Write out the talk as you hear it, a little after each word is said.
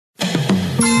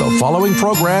following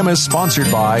program is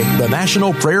sponsored by the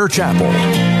National Prayer Chapel.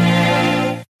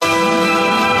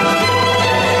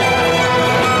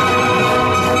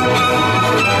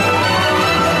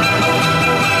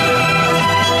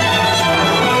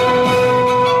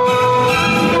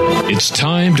 It's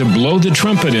time to blow the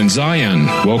trumpet in Zion.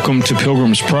 Welcome to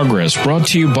Pilgrim's Progress, brought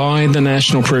to you by the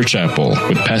National Prayer Chapel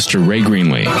with Pastor Ray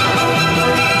Greenlee.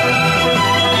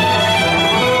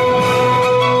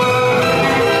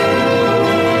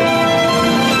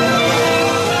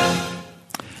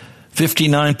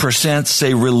 59%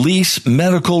 say release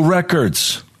medical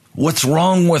records. What's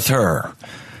wrong with her?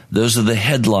 Those are the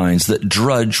headlines that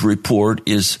Drudge Report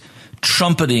is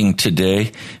trumpeting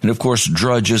today. And of course,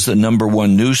 Drudge is the number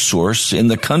one news source in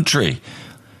the country.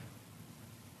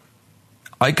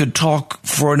 I could talk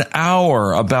for an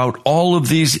hour about all of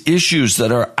these issues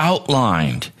that are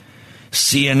outlined.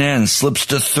 CNN slips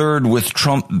to third with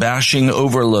Trump bashing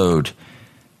overload.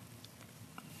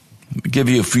 Let me give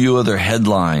you a few other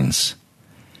headlines.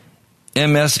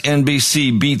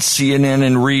 MSNBC beats CNN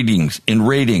in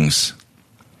ratings.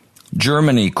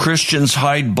 Germany, Christians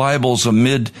hide Bibles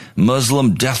amid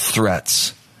Muslim death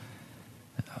threats.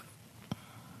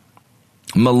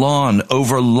 Milan,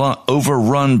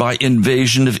 overrun by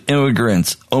invasion of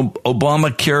immigrants.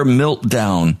 Obamacare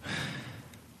meltdown.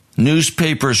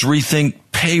 Newspapers rethink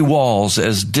paywalls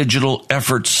as digital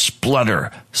efforts sputter.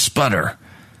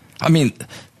 I mean,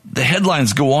 the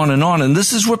headlines go on, and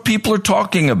this is what people are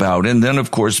talking about. And then,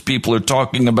 of course, people are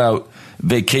talking about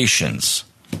vacations.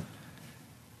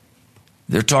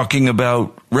 They're talking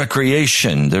about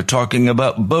recreation. They're talking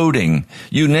about boating.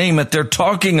 You name it, they're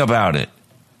talking about it.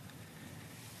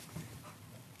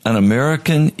 An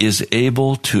American is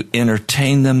able to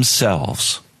entertain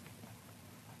themselves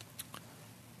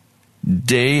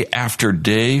day after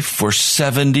day for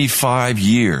 75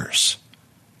 years.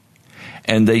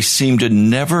 And they seem to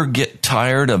never get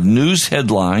tired of news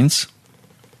headlines,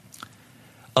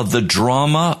 of the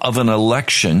drama of an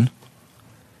election.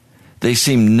 They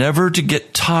seem never to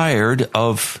get tired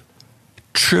of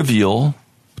trivial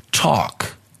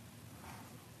talk.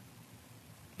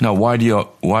 Now,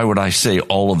 why would I say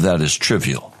all of that is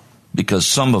trivial? Because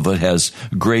some of it has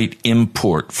great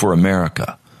import for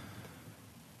America.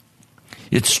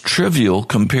 It's trivial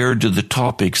compared to the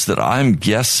topics that I'm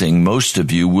guessing most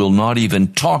of you will not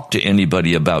even talk to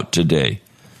anybody about today.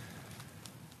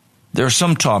 There are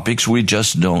some topics we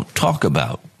just don't talk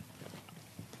about.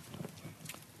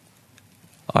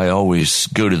 I always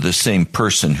go to the same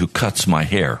person who cuts my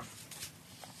hair.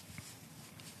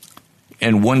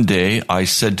 And one day I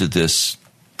said to this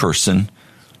person,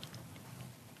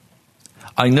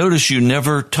 I notice you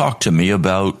never talk to me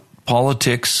about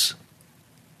politics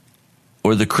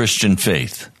or the Christian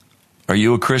faith. Are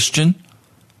you a Christian?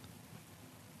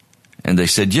 And they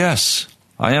said, yes,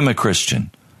 I am a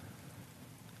Christian.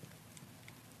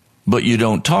 But you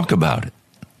don't talk about it.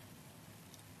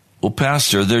 Well,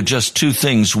 Pastor, there are just two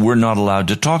things we're not allowed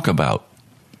to talk about.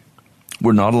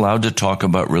 We're not allowed to talk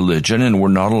about religion, and we're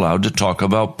not allowed to talk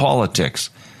about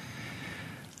politics.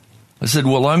 I said,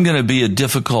 well, I'm going to be a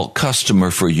difficult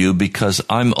customer for you because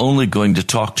I'm only going to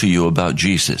talk to you about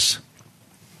Jesus.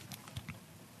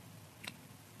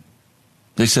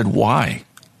 They said, why?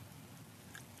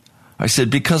 I said,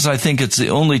 because I think it's the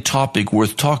only topic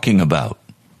worth talking about.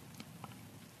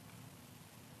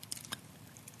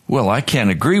 Well, I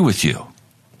can't agree with you.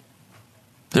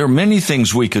 There are many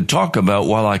things we could talk about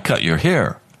while I cut your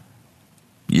hair.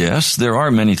 Yes, there are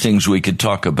many things we could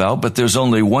talk about, but there's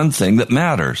only one thing that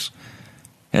matters.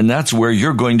 And that's where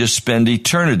you're going to spend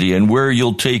eternity and where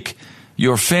you'll take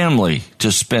your family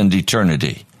to spend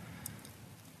eternity.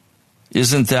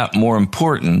 Isn't that more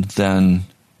important than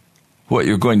what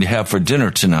you're going to have for dinner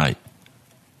tonight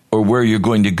or where you're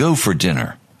going to go for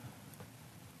dinner?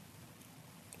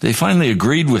 They finally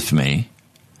agreed with me,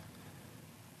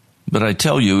 but I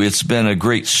tell you, it's been a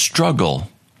great struggle.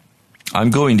 I'm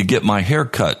going to get my hair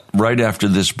cut right after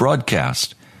this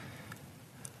broadcast.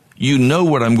 You know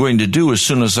what I'm going to do as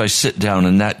soon as I sit down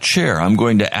in that chair. I'm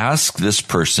going to ask this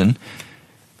person,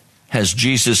 has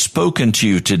Jesus spoken to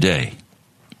you today?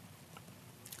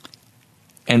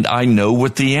 And I know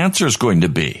what the answer is going to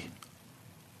be.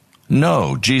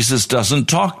 No, Jesus doesn't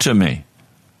talk to me.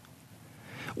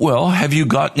 Well, have you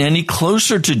gotten any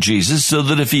closer to Jesus so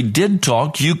that if he did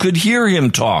talk, you could hear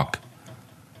him talk?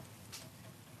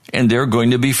 And they're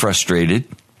going to be frustrated.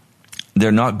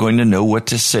 They're not going to know what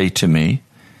to say to me.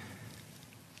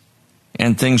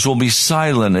 And things will be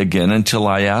silent again until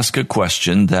I ask a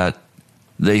question that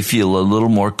they feel a little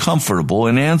more comfortable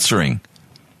in answering.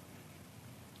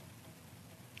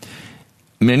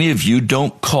 Many of you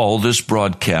don't call this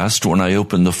broadcast when I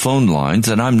open the phone lines,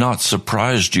 and I'm not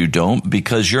surprised you don't,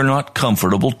 because you're not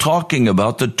comfortable talking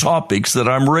about the topics that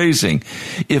I'm raising.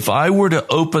 If I were to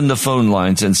open the phone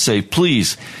lines and say,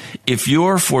 please, if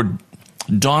you're for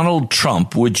Donald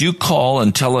Trump, would you call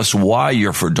and tell us why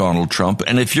you're for Donald Trump?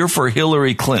 And if you're for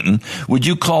Hillary Clinton, would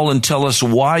you call and tell us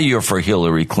why you're for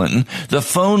Hillary Clinton? The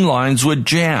phone lines would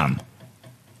jam.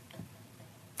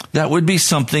 That would be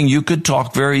something you could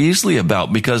talk very easily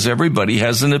about, because everybody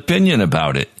has an opinion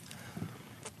about it.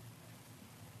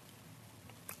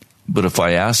 But if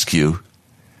I ask you,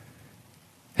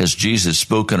 has Jesus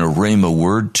spoken a rhema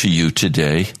word to you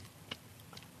today?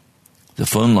 The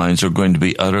phone lines are going to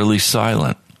be utterly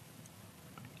silent.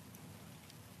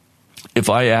 If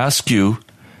I ask you,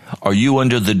 are you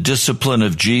under the discipline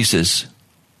of Jesus?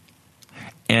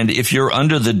 And if you're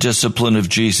under the discipline of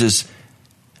Jesus,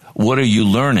 what are you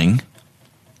learning?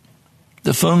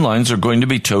 The phone lines are going to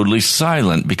be totally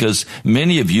silent, because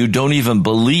many of you don't even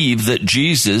believe that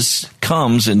Jesus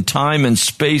comes in time and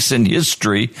space and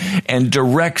history and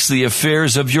directs the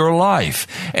affairs of your life.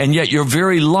 And yet your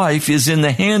very life is in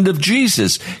the hand of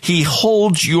Jesus. He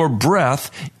holds your breath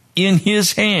in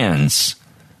his hands.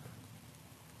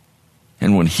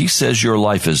 And when he says your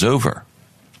life is over,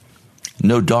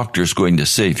 no doctor's going to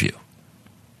save you.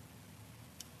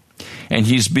 And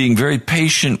he's being very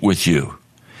patient with you.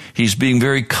 He's being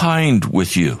very kind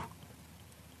with you.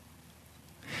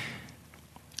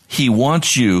 He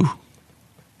wants you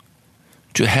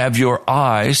to have your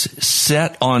eyes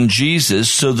set on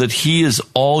Jesus so that he is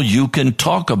all you can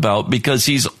talk about, because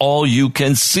he's all you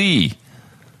can see.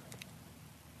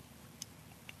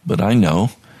 But I know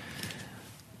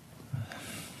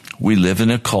we live in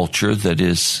a culture that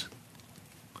is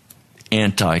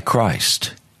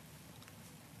anti-Christ.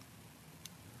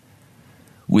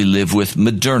 We live with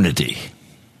modernity.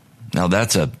 Now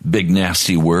that's a big,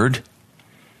 nasty word.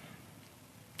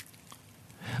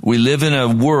 We live in a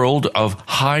world of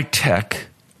high tech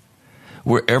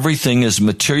where everything is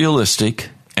materialistic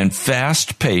and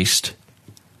fast-paced,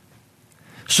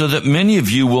 so that many of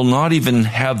you will not even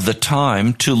have the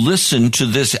time to listen to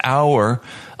this hour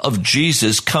of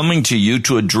Jesus coming to you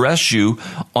to address you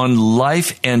on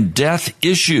life and death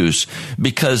issues,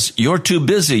 because you're too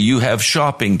busy. You have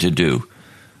shopping to do.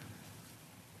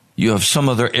 You have some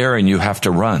other errand you have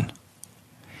to run.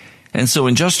 And so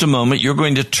in just a moment, you're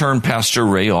going to turn Pastor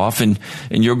Ray off, and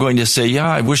you're going to say, yeah,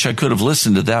 I wish I could have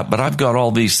listened to that, but I've got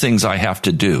all these things I have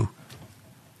to do.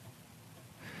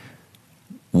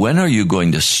 When are you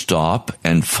going to stop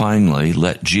and finally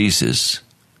let Jesus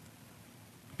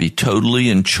be totally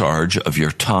in charge of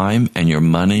your time and your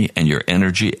money and your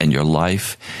energy and your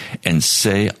life, and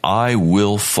say, I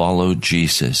will follow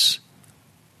Jesus?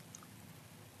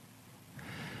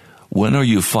 When are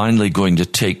you finally going to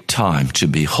take time to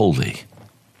be holy?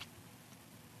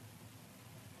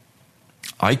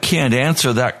 I can't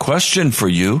answer that question for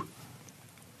you.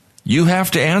 You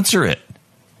have to answer it.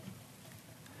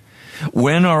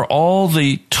 When are all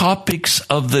the topics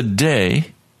of the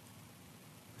day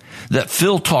that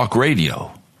fill talk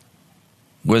radio,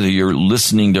 whether you're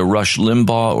listening to Rush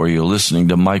Limbaugh or you're listening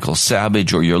to Michael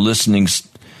Savage or you're listening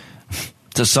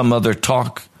to some other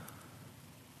talk,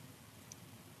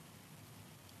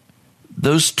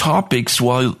 those topics,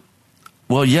 well,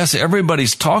 yes,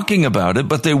 everybody's talking about it,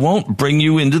 but they won't bring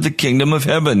you into the kingdom of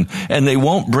heaven, and they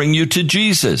won't bring you to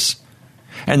Jesus,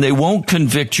 and they won't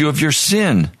convict you of your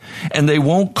sin, and they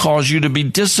won't cause you to be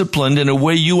disciplined in a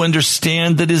way you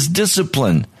understand that is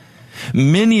discipline.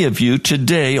 Many of you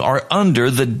today are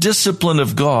under the discipline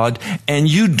of God, and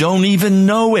you don't even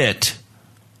know it.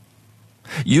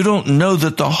 You don't know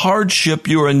that the hardship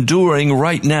you're enduring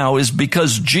right now is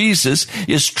because Jesus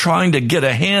is trying to get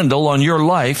a handle on your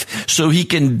life so he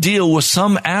can deal with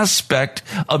some aspect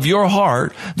of your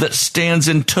heart that stands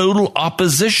in total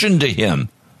opposition to him.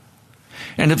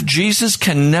 And if Jesus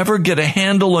can never get a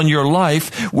handle on your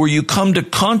life where you come to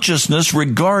consciousness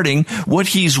regarding what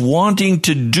he's wanting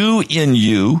to do in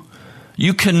you,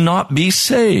 you cannot be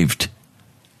saved.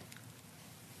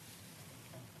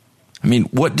 I mean,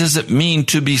 what does it mean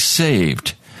to be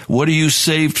saved? What are you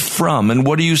saved from, and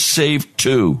what are you saved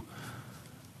to?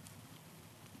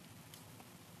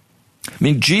 I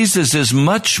mean, Jesus is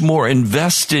much more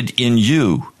invested in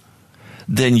you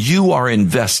than you are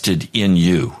invested in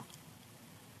you.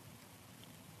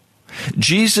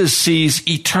 Jesus sees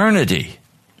eternity,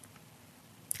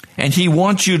 and he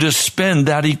wants you to spend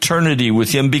that eternity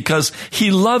with him because he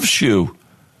loves you.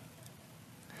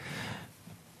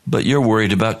 But you're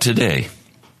worried about today.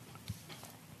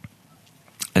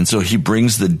 And so he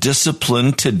brings the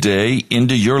discipline today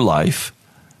into your life.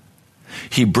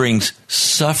 He brings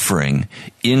suffering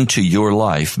into your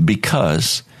life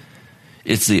because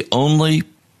it's the only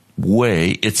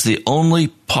way, it's the only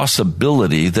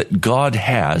possibility that God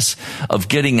has of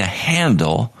getting a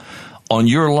handle on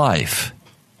your life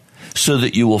so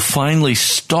that you will finally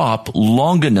stop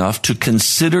long enough to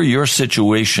consider your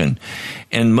situation.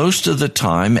 And most of the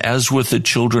time, as with the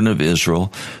children of Israel,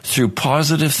 through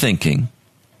positive thinking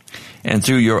and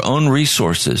through your own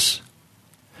resources,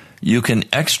 you can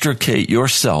extricate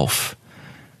yourself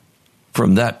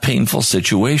from that painful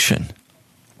situation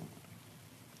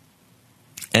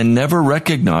and never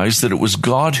recognize that it was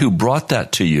God who brought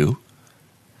that to you.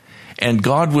 And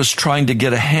God was trying to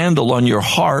get a handle on your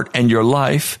heart and your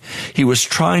life. He was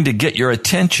trying to get your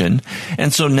attention.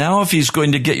 And so now if He's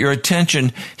going to get your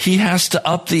attention, He has to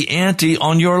up the ante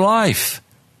on your life.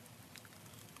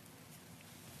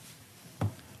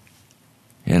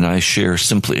 And I share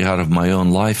simply out of my own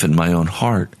life and my own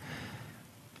heart.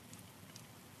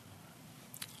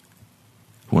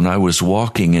 When I was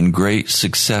walking in great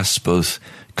success, both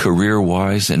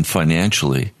career-wise and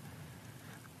financially,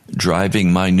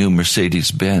 driving my new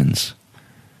Mercedes-Benz,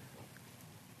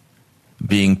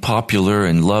 being popular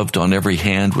and loved on every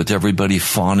hand with everybody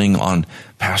fawning on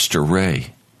Pastor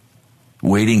Ray,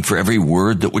 waiting for every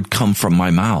word that would come from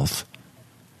my mouth.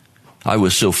 I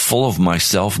was so full of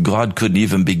myself, God couldn't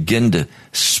even begin to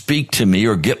speak to me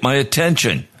or get my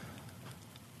attention.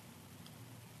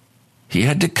 He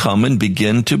had to come and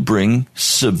begin to bring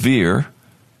severe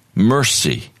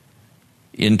mercy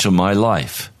into my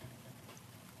life.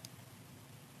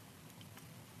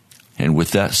 And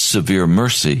with that severe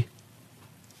mercy,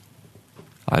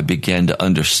 I began to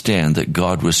understand that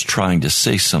God was trying to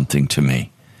say something to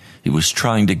me. He was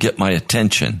trying to get my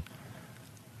attention.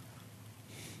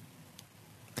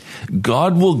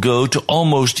 God will go to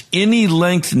almost any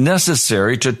length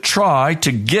necessary to try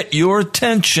to get your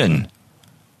attention.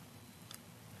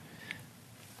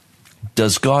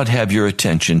 Does God have your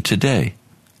attention today?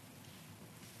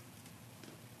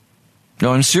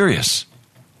 No, I'm serious.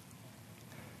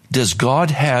 Does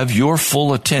God have your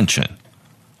full attention?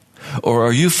 Or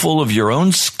are you full of your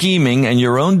own scheming and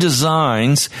your own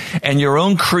designs and your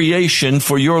own creation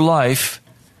for your life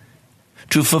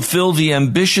to fulfill the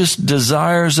ambitious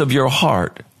desires of your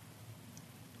heart,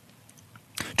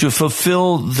 to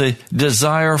fulfill the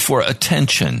desire for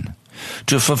attention,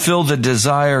 to fulfill the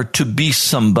desire to be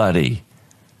somebody?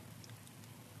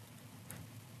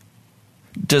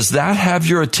 Does that have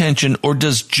your attention, or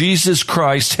does Jesus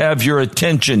Christ have your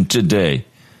attention today?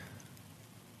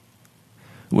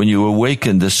 When you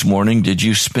awakened this morning, did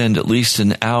you spend at least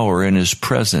an hour in His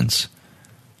presence?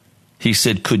 He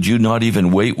said, could you not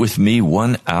even wait with me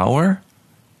 1 hour?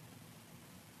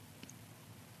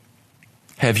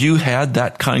 Have you had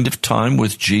that kind of time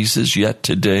with Jesus yet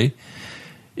today?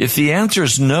 If the answer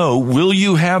is no, will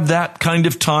you have that kind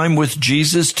of time with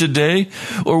Jesus today?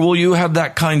 Or will you have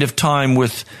that kind of time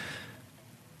with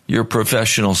your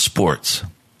professional sports,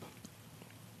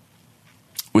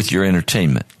 with your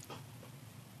entertainment,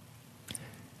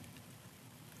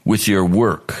 with your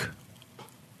work?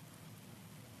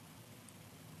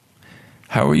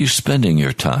 How are you spending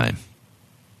your time?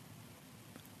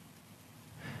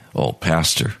 Oh,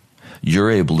 Pastor,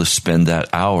 you're able to spend that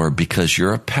hour because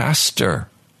you're a pastor.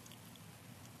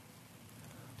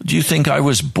 Do you think I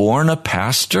was born a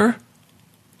pastor?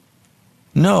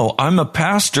 No, I'm a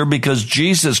pastor because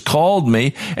Jesus called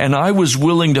me and I was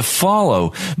willing to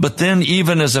follow. But then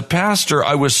even as a pastor,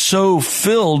 I was so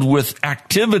filled with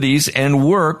activities and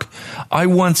work, I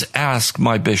once asked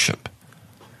my bishop,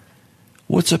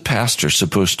 what's a pastor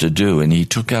supposed to do? And he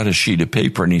took out a sheet of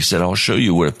paper and he said, I'll show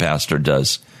you what a pastor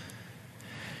does.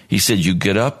 He said, you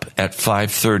get up at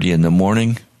 5:30 in the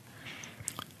morning,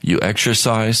 you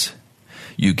exercise,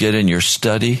 you get in your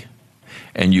study,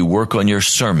 and you work on your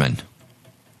sermon.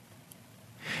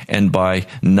 And by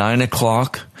 9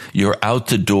 o'clock, you're out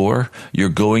the door, you're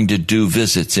going to do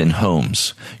visits in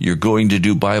homes, you're going to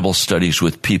do Bible studies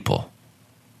with people.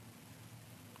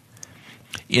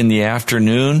 In the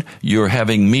afternoon, you're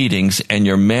having meetings and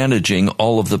you're managing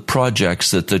all of the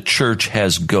projects that the church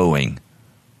has going.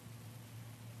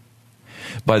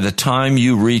 By the time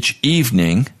you reach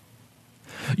evening,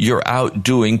 you're out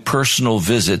doing personal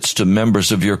visits to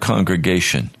members of your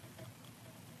congregation.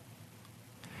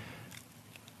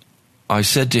 I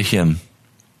said to him,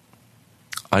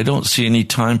 I don't see any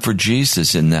time for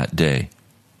Jesus in that day.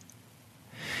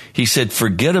 He said,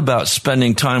 forget about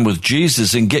spending time with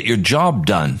Jesus and get your job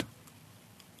done.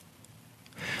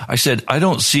 I said, I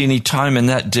don't see any time in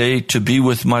that day to be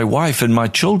with my wife and my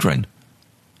children.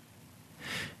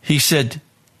 He said,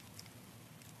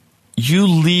 you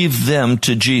leave them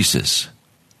to Jesus.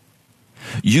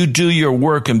 You do your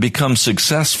work and become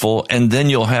successful, and then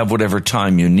you'll have whatever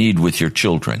time you need with your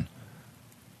children.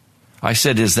 I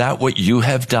said, is that what you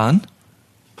have done?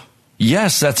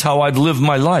 Yes, that's how I've lived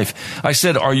my life. I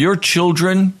said, are your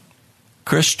children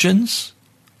Christians?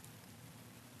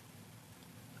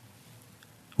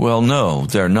 Well, no,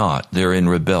 they're not. They're in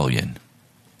rebellion.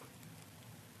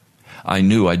 I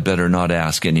knew I'd better not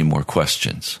ask any more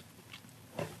questions.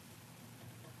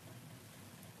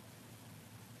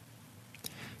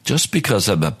 Just because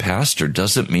I'm a pastor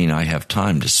doesn't mean I have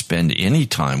time to spend any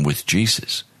time with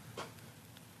Jesus.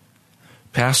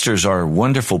 Pastors are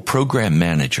wonderful program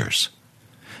managers,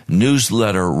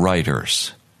 newsletter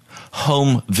writers,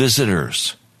 home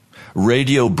visitors,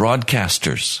 radio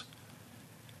broadcasters.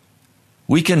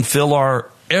 We can fill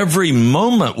our every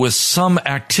moment with some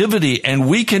activity, and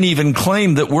we can even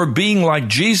claim that we're being like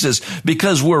Jesus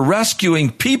because we're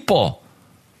rescuing people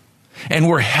and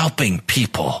we're helping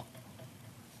people.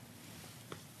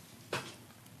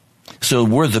 So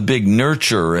we're the big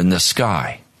nurturer in the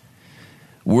sky.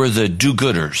 We're the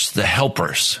do-gooders, the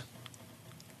helpers.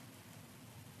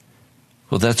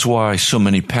 Well, that's why so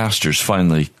many pastors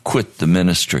finally quit the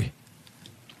ministry.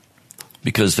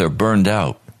 Because they're burned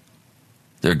out.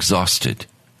 They're exhausted.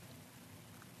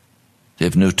 They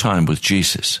have no time with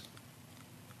Jesus.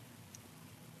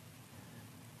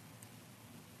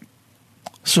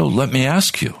 So let me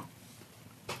ask you,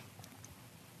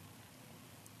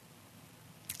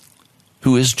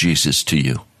 who is Jesus to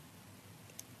you?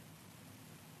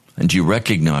 And do you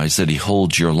recognize that he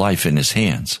holds your life in his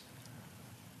hands?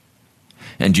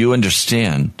 And do you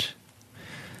understand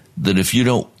that if you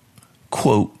don't,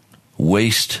 quote,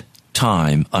 waste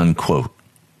time, unquote,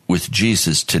 with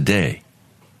Jesus today,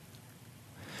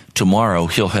 tomorrow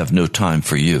he'll have no time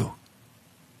for you.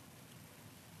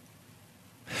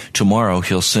 Tomorrow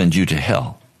he'll send you to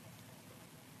hell.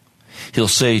 He'll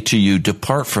say to you,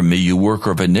 depart from me, you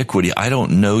worker of iniquity. I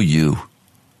don't know you.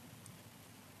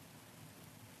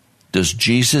 Does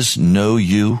Jesus know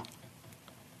you?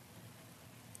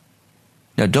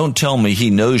 Now, don't tell me he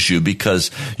knows you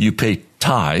because you pay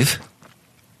tithe.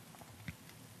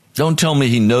 Don't tell me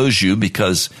he knows you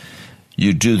because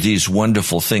you do these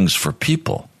wonderful things for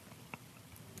people.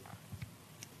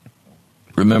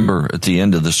 Remember, at the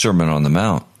end of the Sermon on the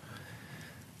Mount,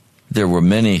 there were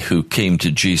many who came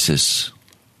to Jesus,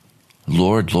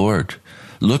 Lord, Lord,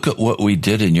 look at what we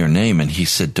did in your name. And he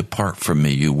said, depart from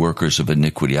me, you workers of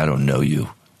iniquity. I don't know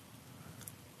you.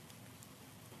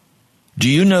 Do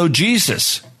you know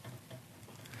Jesus?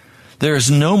 There is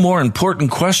no more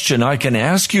important question I can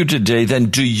ask you today than,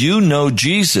 do you know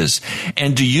Jesus?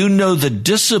 And do you know the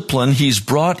discipline he's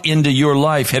brought into your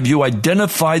life? Have you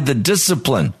identified the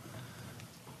discipline?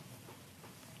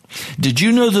 Did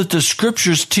you know that the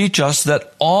scriptures teach us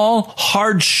that all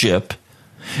hardship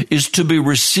is to be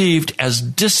received as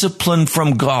discipline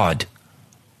from God?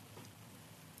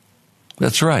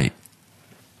 That's right.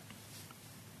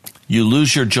 You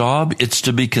lose your job, it's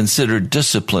to be considered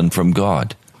discipline from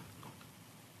God.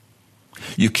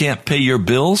 You can't pay your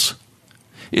bills,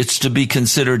 it's to be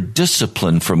considered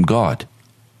discipline from God.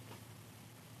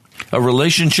 A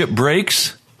relationship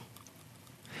breaks,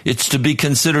 it's to be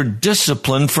considered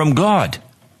discipline from God.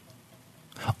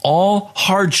 All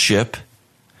hardship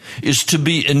is to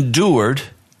be endured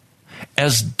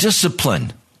as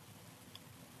discipline.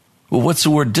 Well, what's the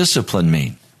word discipline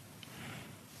mean?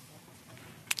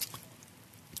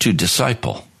 To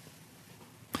disciple,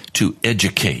 to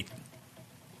educate.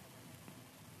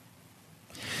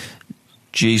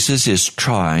 Jesus is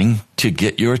trying to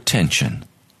get your attention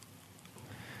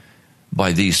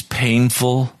by these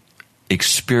painful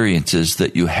experiences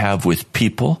that you have with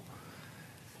people,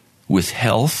 with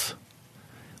health,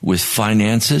 with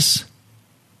finances.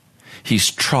 He's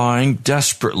trying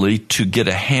desperately to get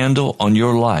a handle on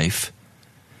your life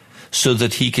so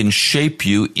that he can shape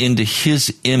you into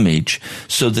his image,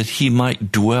 so that he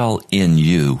might dwell in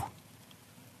you.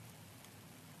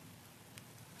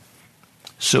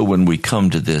 So when we come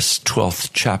to this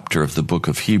 12th chapter of the book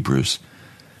of Hebrews,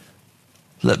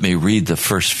 let me read the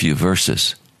first few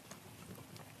verses.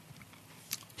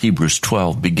 Hebrews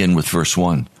 12, begin with verse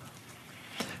 1.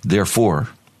 Therefore,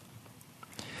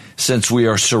 since we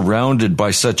are surrounded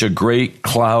by such a great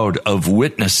cloud of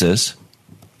witnesses,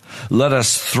 let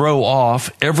us throw off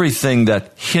everything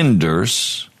that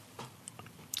hinders,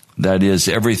 that is,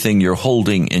 everything you're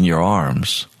holding in your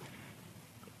arms,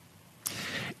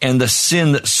 and the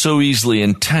sin that so easily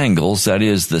entangles, that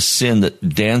is, the sin that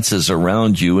dances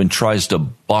around you and tries to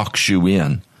box you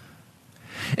in.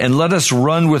 And let us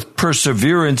run with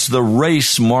perseverance the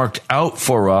race marked out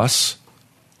for us.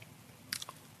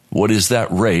 What is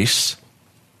that race?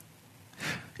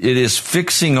 It is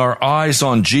fixing our eyes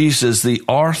on Jesus, the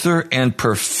author and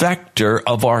perfecter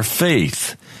of our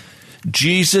faith.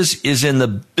 Jesus is in the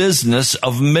business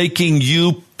of making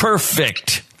you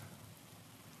perfect,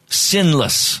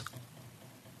 sinless.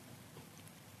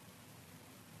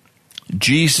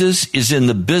 Jesus is in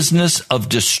the business of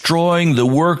destroying the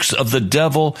works of the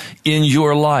devil in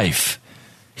your life.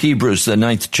 Hebrews, the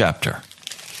 9th chapter.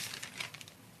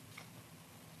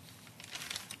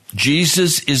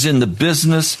 Jesus is in the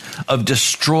business of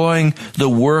destroying the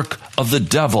work of the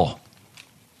devil.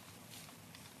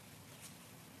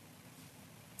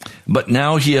 But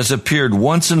now he has appeared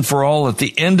once and for all at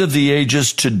the end of the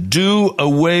ages to do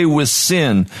away with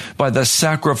sin by the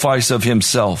sacrifice of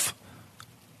himself.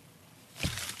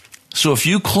 So if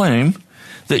you claim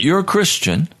that you're a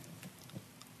Christian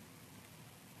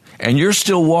and you're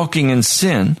still walking in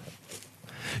sin,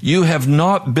 you have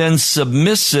not been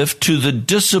submissive to the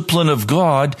discipline of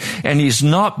God, and he's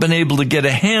not been able to get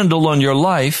a handle on your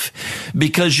life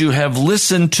because you have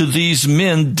listened to these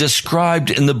men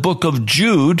described in the book of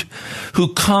Jude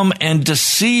who come and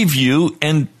deceive you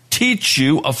and teach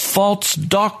you a false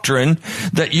doctrine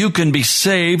that you can be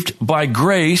saved by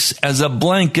grace as a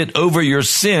blanket over your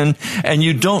sin and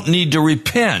you don't need to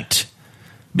repent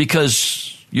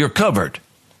because you're covered.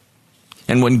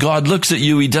 And when God looks at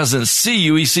you, he doesn't see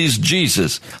you, he sees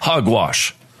Jesus.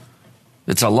 Hogwash.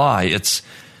 It's a lie.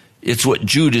 It's what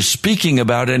Jude is speaking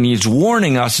about, and he's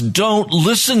warning us, don't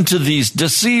listen to these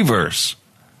deceivers.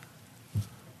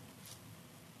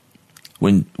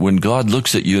 When God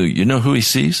looks at you, you know who he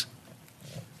sees?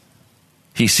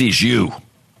 He sees you.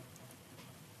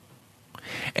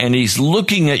 And he's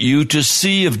looking at you to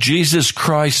see if Jesus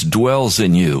Christ dwells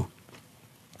in you.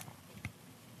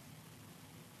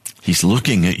 He's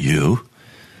looking at you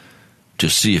to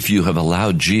see if you have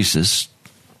allowed Jesus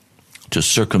to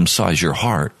circumcise your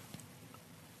heart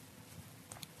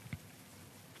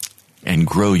and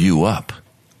grow you up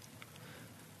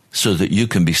so that you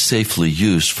can be safely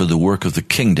used for the work of the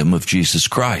kingdom of Jesus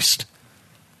Christ.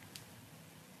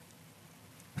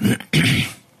 Now,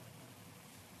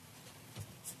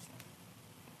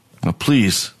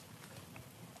 please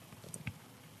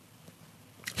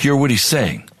hear what he's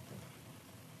saying.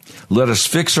 Let us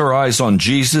fix our eyes on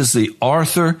Jesus, the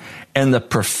author and the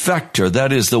perfecter.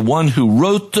 That is the one who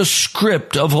wrote the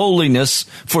script of holiness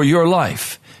for your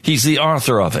life. He's the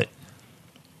author of it.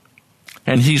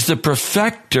 And he's the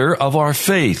perfecter of our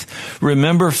faith.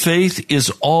 Remember, faith is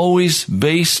always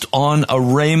based on a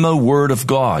rhema word of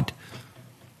God.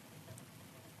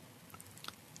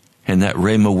 And that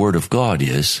rhema word of God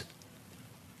is,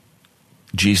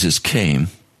 Jesus came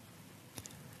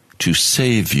to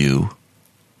save you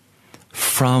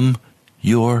from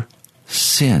your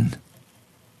sin.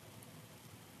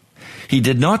 He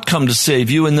did not come to save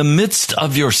you in the midst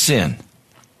of your sin,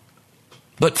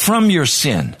 but from your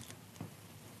sin.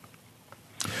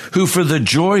 Who for the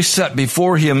joy set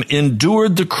before him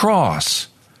endured the cross,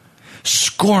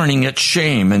 scorning its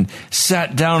shame, and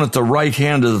sat down at the right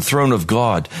hand of the throne of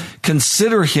God.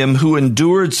 Consider him who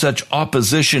endured such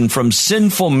opposition from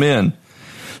sinful men,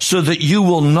 so that you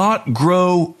will not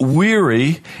grow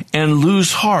weary and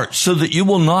lose heart, so that you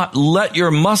will not let your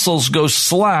muscles go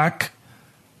slack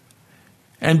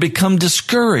and become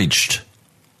discouraged.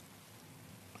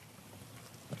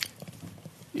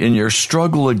 In your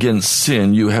struggle against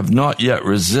sin, you have not yet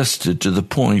resisted to the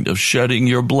point of shedding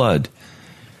your blood.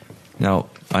 Now,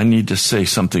 I need to say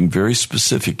something very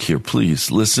specific here. Please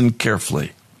listen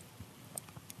carefully.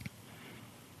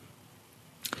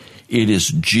 It is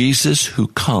Jesus who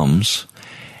comes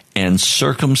and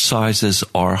circumcises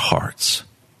our hearts.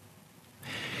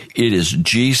 It is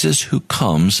Jesus who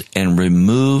comes and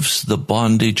removes the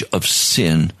bondage of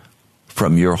sin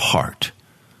from your heart.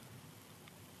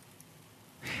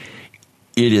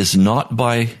 It is not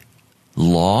by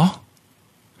law,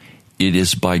 it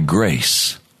is by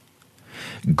grace.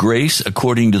 Grace,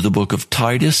 according to the book of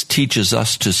Titus, teaches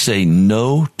us to say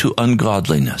no to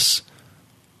ungodliness.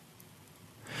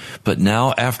 But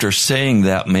now, after saying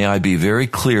that, may I be very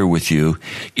clear with you,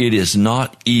 it is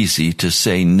not easy to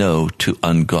say no to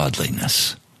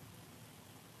ungodliness.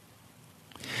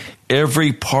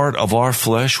 Every part of our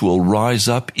flesh will rise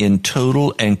up in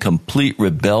total and complete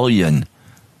rebellion.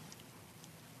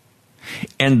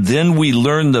 And then we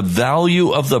learn the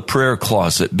value of the prayer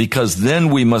closet, because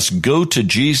then we must go to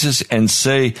Jesus and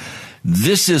say,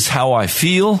 this is how I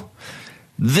feel.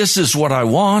 This is what I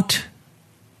want.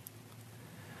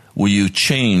 Will you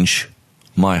change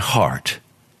my heart?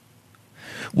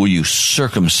 will you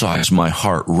circumcise my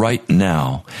heart right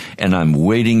now? And I'm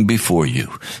waiting before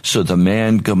you. So the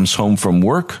man comes home from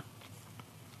work.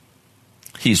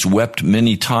 He's wept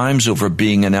many times over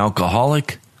being an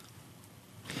alcoholic.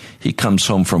 He comes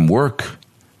home from work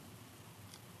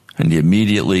and he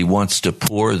immediately wants to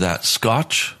pour that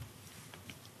scotch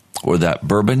or that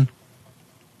bourbon.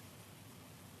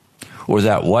 Or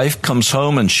that wife comes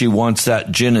home and she wants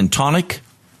that gin and tonic.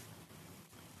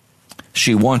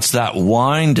 She wants that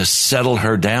wine to settle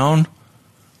her down,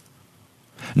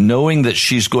 knowing that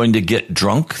she's going to get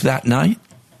drunk that night.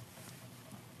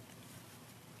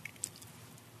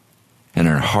 In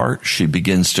her heart, she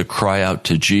begins to cry out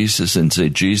to Jesus and say,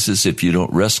 Jesus, if you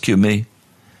don't rescue me,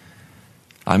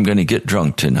 I'm going to get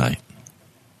drunk tonight.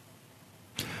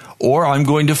 Or I'm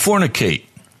going to fornicate.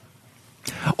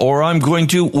 Or I'm going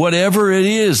to, whatever it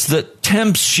is that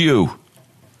tempts you.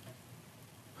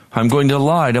 I'm going to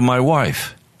lie to my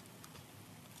wife.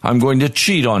 I'm going to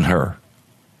cheat on her.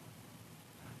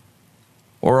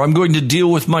 Or I'm going to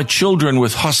deal with my children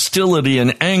with hostility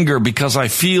and anger because I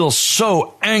feel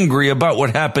so angry about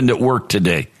what happened at work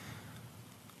today.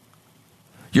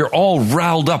 You're all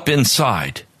riled up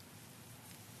inside.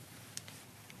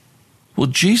 Well,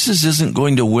 Jesus isn't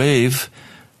going to wave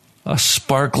a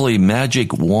sparkly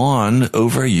magic wand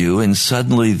over you and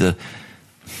suddenly the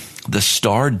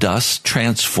stardust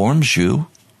transforms you.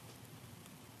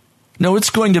 No,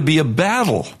 it's going to be a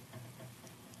battle.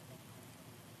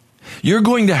 You're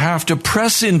going to have to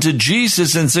press into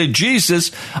Jesus and say,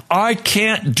 Jesus, I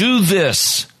can't do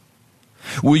this.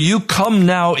 Will you come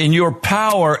now in your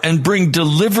power and bring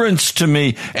deliverance to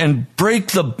me and break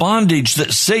the bondage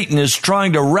that Satan is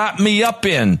trying to wrap me up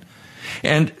in?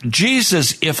 And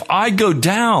Jesus, if I go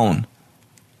down,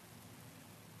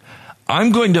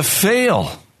 I'm going to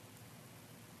fail.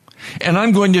 And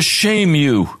I'm going to shame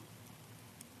you.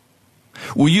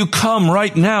 Will you come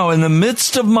right now in the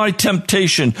midst of my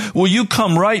temptation? Will you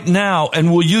come right now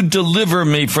and will you deliver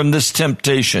me from this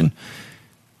temptation?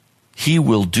 He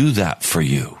will do that for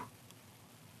you.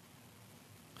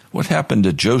 What happened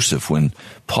to Joseph when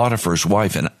Potiphar's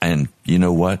wife, and you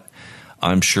know what?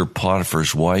 I'm sure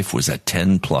Potiphar's wife was a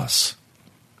 10 plus.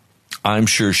 I'm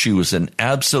sure she was an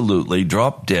absolutely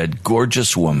drop-dead,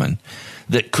 gorgeous woman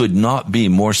that could not be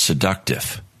more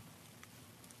seductive.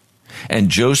 And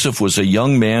Joseph was a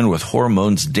young man with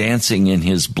hormones dancing in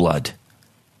his blood.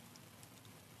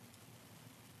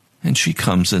 And she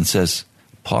comes and says,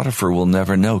 Potiphar will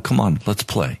never know. Come on, let's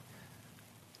play.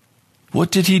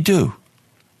 What did he do?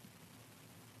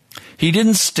 He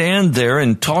didn't stand there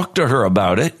and talk to her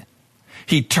about it.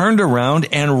 He turned around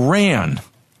and ran.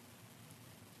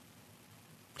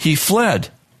 He fled.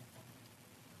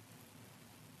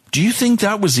 Do you think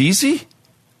that was easy?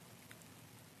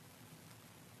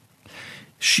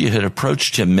 She had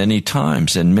approached him many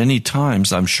times, and many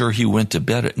times I'm sure he went to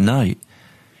bed at night.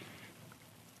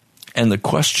 And the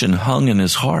question hung in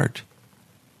his heart.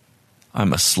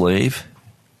 I'm a slave.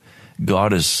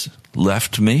 God has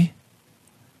left me.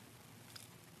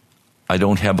 I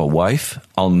don't have a wife.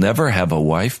 I'll never have a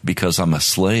wife because I'm a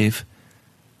slave.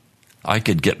 I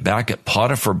could get back at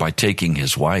Potiphar by taking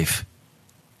his wife.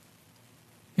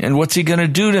 And what's he going to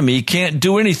do to me? He can't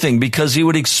do anything because he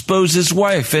would expose his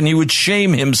wife and he would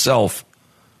shame himself.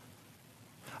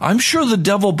 I'm sure the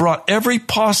devil brought every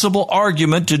possible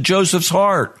argument to Joseph's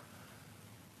heart.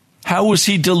 How was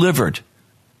he delivered?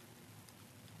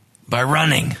 By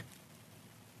running.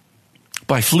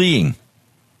 By fleeing.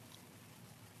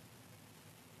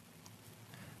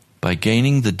 By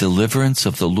gaining the deliverance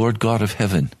of the Lord God of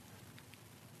heaven.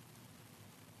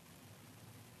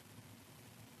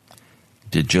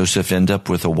 Did Joseph end up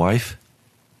with a wife?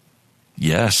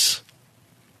 Yes.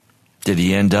 Did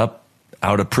he end up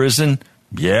out of prison?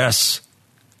 Yes.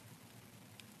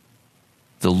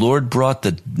 The Lord brought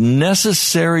the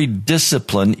necessary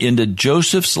discipline into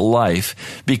Joseph's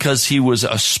life because he was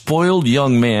a spoiled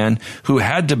young man who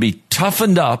had to be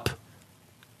toughened up.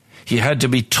 He had to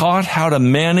be taught how to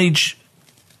manage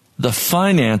the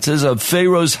finances of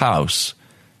Pharaoh's house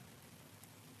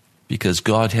because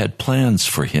God had plans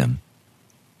for him.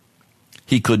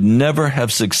 He could never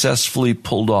have successfully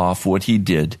pulled off what he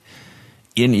did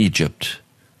in Egypt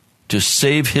to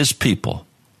save his people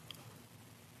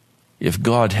if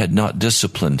God had not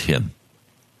disciplined him.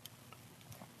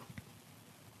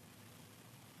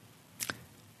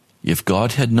 If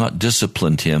God had not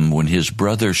disciplined him when his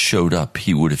brothers showed up,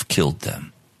 he would have killed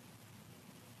them.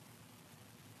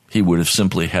 He would have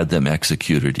simply had them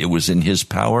executed. It was in his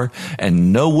power,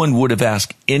 and no one would have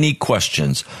asked any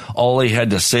questions. All he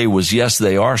had to say was, yes,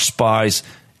 they are spies,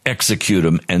 execute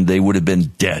them, and they would have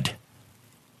been dead.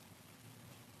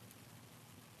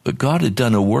 But God had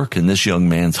done a work in this young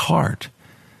man's heart.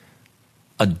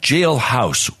 A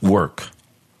jailhouse work.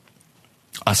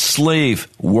 A slave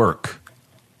work.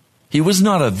 He was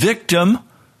not a victim.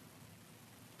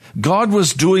 God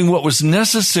was doing what was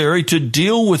necessary to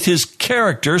deal with his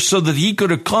character so that he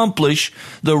could accomplish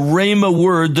the Rhema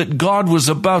word that God was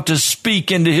about to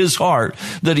speak into his heart,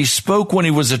 that he spoke when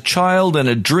he was a child in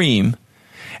a dream,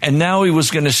 and now he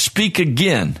was going to speak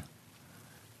again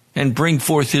and bring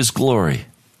forth his glory.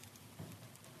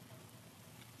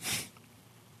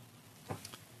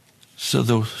 So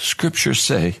the scriptures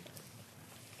say,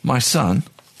 my son,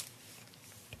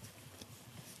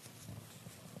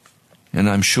 and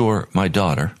I'm sure my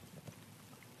daughter,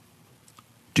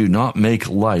 do not make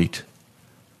light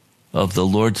of the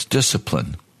Lord's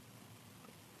discipline.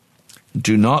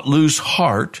 Do not lose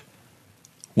heart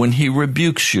when he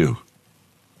rebukes you,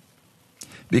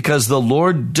 because the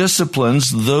Lord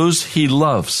disciplines those he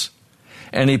loves,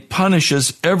 and he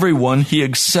punishes everyone he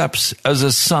accepts as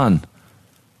a son.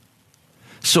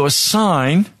 So a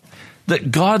sign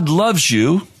that God loves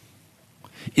you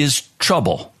is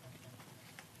trouble.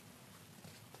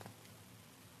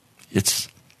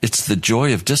 It's the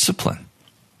joy of discipline.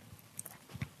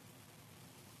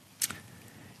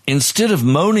 Instead of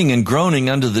moaning and groaning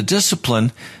under the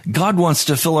discipline, God wants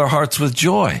to fill our hearts with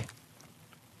joy.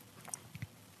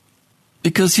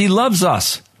 Because he loves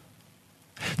us.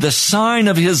 The sign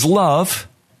of his love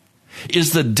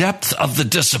is the depth of the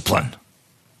discipline.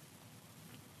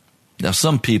 Now,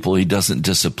 some people he doesn't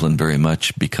discipline very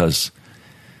much because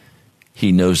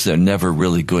he knows they're never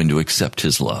really going to accept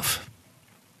his love.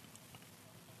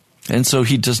 And so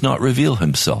he does not reveal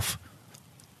himself.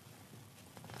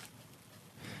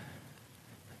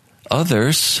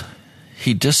 Others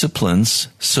he disciplines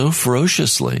so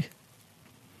ferociously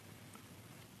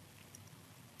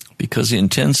because he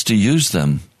intends to use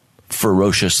them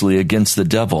ferociously against the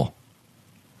devil.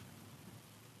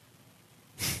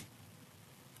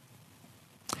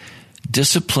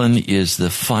 Discipline is the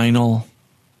final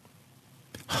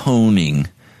honing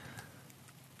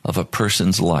of a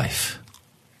person's life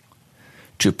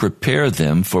to prepare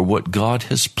them for what God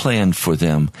has planned for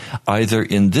them, either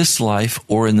in this life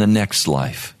or in the next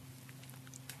life.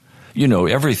 You know,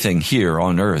 everything here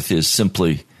on earth is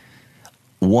simply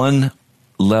one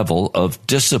level of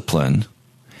discipline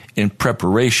in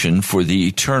preparation for the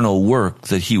eternal work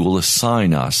that he will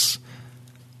assign us.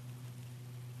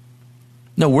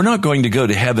 No, we're not going to go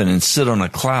to heaven and sit on a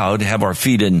cloud, have our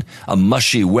feet in a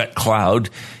mushy, wet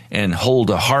cloud, and hold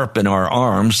a harp in our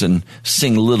arms and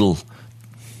sing little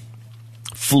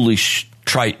foolish,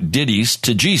 trite ditties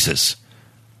to Jesus.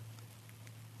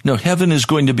 No, heaven is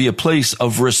going to be a place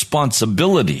of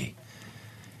responsibility.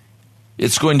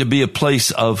 It's going to be a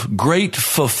place of great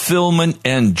fulfillment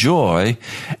and joy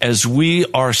as we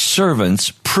are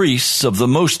servants, priests of the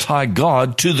Most High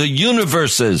God to the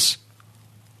universes.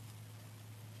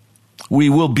 We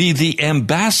will be the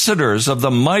ambassadors of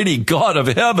the mighty God of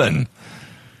heaven.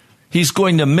 He's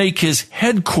going to make his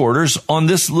headquarters on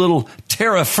this little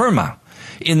terra firma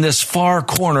in this far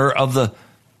corner of the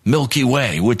Milky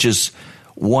Way, which is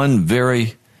one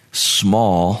very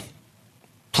small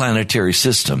planetary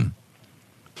system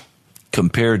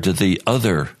compared to the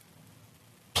other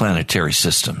planetary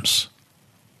systems.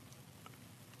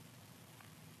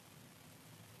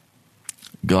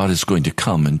 God is going to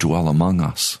come and dwell among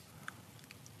us,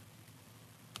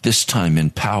 this time in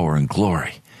power and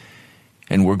glory.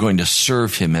 And we're going to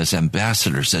serve him as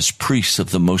ambassadors, as priests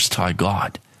of the Most High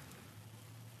God.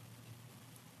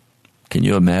 Can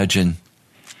you imagine?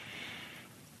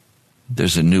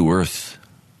 There's a new earth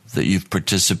that you've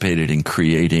participated in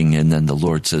creating, and then the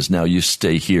Lord says, now you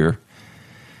stay here.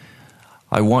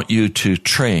 I want you to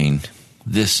train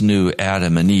this new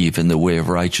Adam and Eve in the way of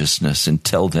righteousness and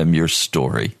tell them your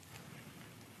story.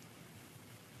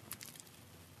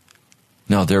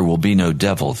 Now, there will be no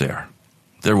devil there.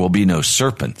 There will be no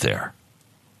serpent there.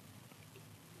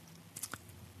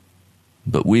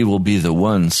 But we will be the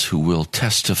ones who will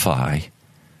testify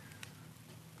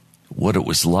what it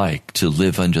was like to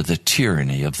live under the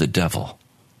tyranny of the devil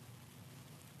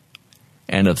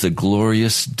and of the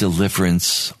glorious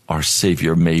deliverance our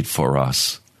Savior made for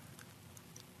us.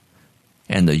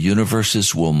 And the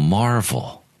universes will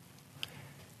marvel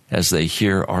as they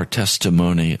hear our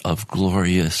testimony of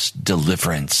glorious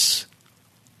deliverance,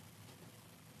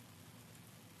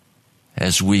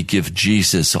 as we give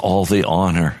Jesus all the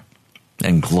honor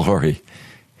and glory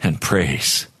and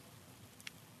praise.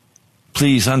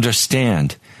 Please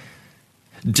understand,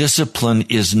 discipline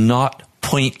is not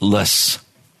pointless.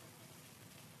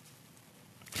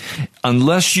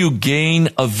 unless you gain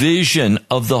a vision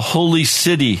of the holy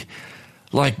city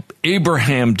like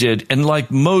Abraham did and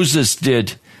like Moses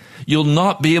did, you'll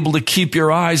not be able to keep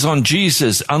your eyes on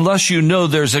Jesus. Unless you know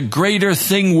there's a greater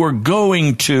thing we're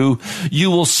going to,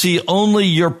 you will see only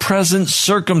your present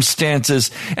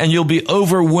circumstances, and you'll be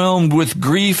overwhelmed with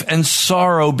grief and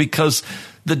sorrow because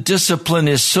the discipline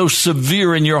is so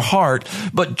severe in your heart.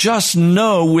 But just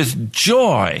know with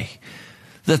joy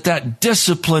that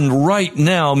discipline right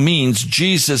now means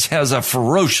Jesus has a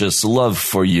ferocious love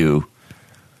for you.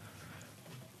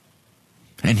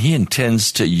 And he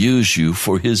intends to use you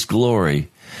for his glory.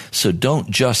 So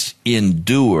don't just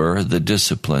endure the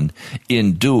discipline.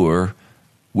 Endure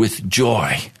with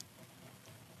joy.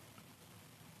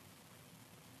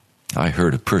 I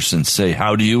heard a person say,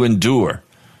 how do you endure?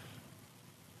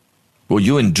 Well,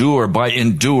 you endure by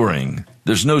enduring.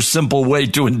 There's no simple way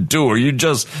to endure.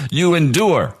 You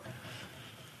endure.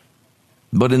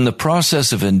 But in the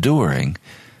process of enduring,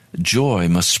 joy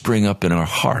must spring up in our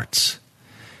hearts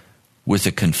with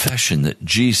a confession that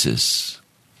Jesus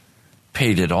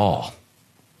paid it all.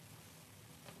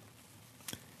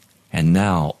 And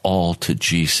now all to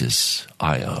Jesus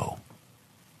I owe.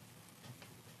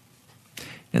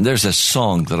 And there's a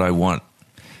song that I want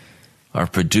our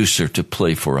producer to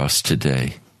play for us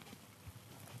today.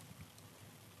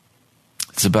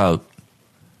 It's about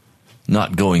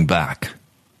not going back.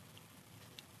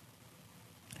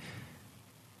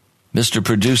 Mr.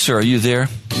 Producer, are you there?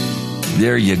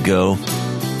 There you go.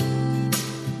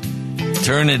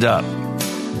 Turn it up.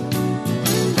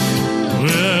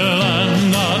 Well,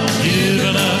 I'm not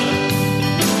giving up.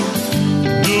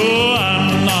 No,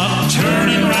 I'm not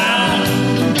turning around.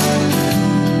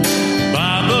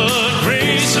 By the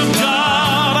grace of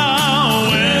God, I'll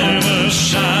wear the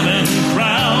shining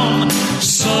crown.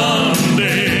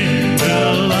 Someday,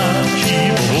 well, I'll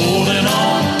keep holding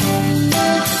on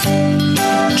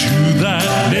to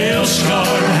that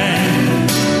nail-scarred hand.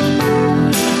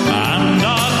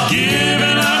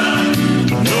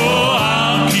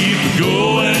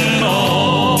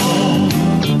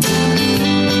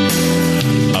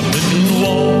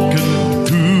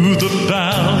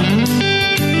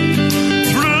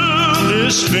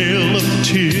 Veil of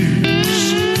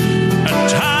tears. At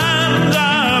times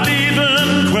I've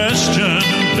even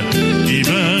questioned,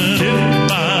 even if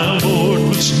my Lord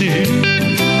was near.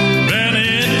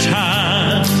 Many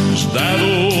times that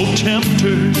old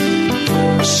tempter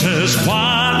says,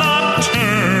 why not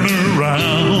turn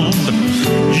around?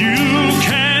 You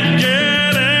can't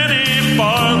get any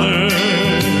farther.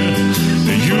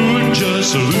 You're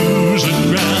just losing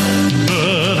ground.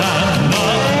 But I'm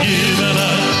not giving up.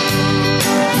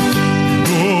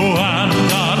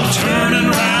 Turning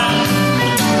round.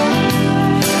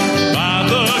 By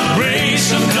the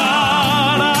grace of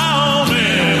God, I'll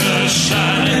wear the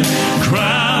shining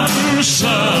crown.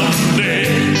 Someday,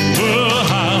 well,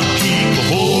 I'll keep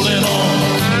holding on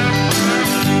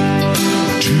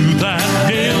to that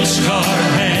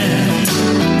nail-scarred hand.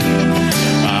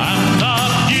 I'm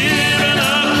not giving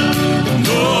up.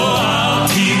 No, I'll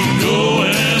keep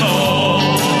going on.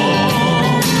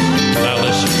 Now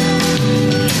listen.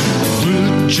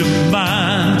 Would you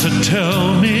mind to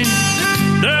tell me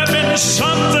there's been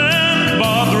something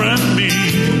bothering me?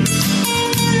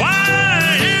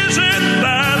 Why is it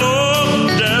that old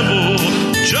devil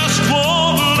just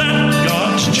won't let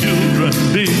God's children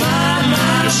be?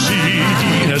 You see,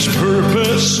 he has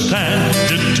purposed and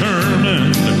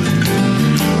determined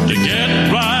to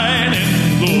get right in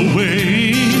the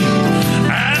way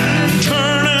and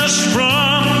turn us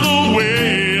from the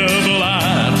way of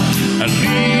life and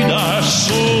lead our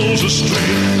souls astray.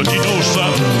 But you know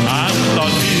something, I'm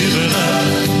not giving up.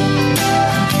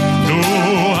 No,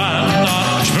 I'm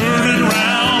not turning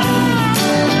round.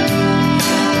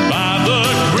 By the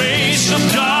grace of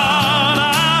God,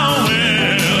 I'll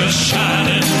wear a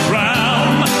shining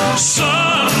crown.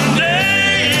 Someday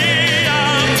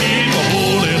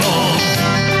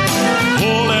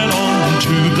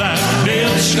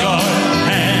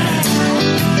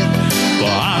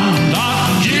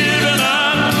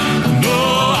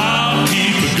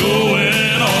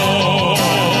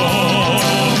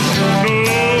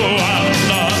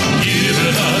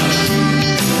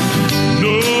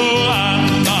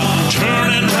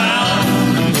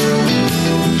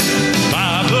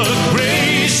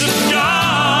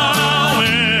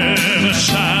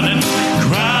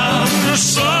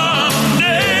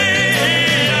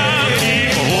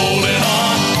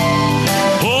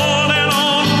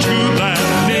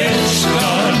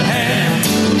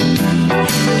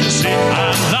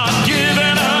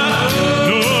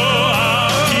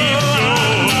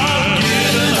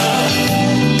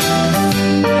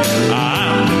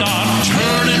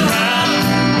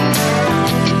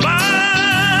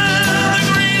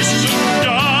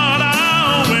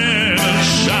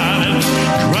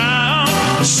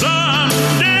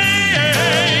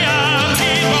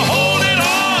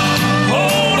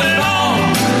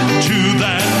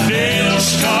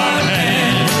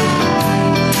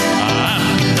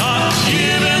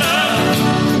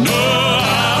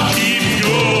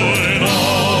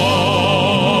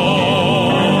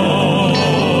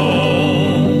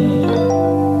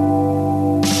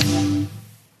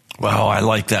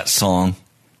that song.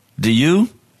 Do you?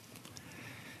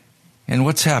 And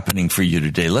what's happening for you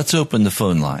today? Let's open the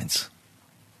phone lines.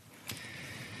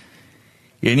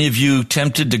 Any of you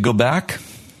tempted to go back?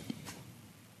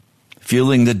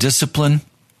 Feeling the discipline?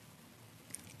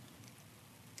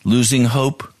 Losing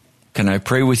hope? Can I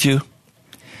pray with you?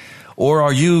 Or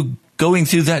are you going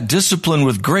through that discipline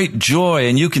with great joy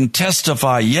and you can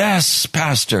testify, yes,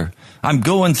 Pastor, I'm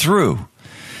going through?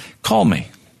 Call me.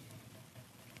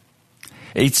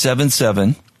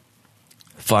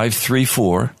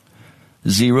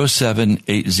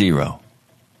 877-534-0780.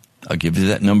 I'll give you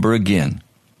that number again.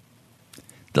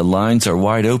 The lines are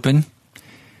wide open.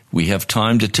 We have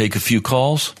time to take a few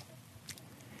calls.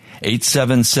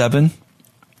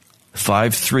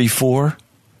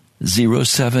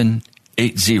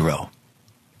 877-534-0780.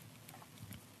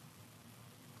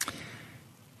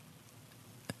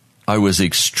 I was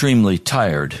extremely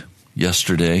tired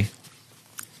yesterday.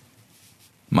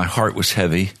 My heart was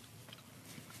heavy.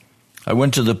 I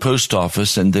went to the post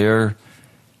office and there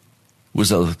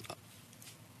was a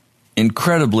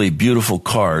incredibly beautiful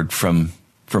card from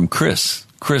Chris.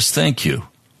 Chris, thank you.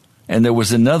 And there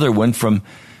was another one from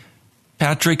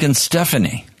Patrick and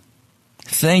Stephanie.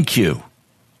 Thank you.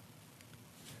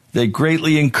 They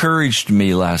greatly encouraged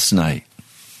me last night.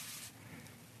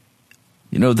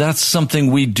 You know, that's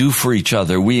something we do for each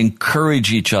other. We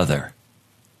encourage each other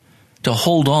to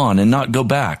hold on and not go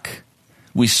back.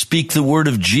 We speak the word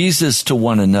of Jesus to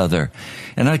one another.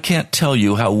 And I can't tell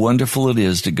you how wonderful it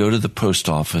is to go to the post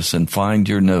office and find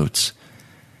your notes.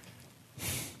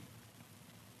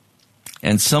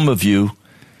 And some of you,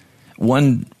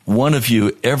 one of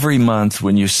you every month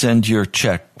when you send your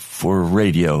check for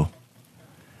radio,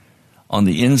 on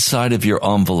the inside of your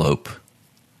envelope,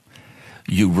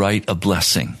 you write a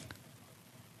blessing.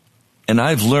 And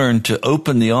I've learned to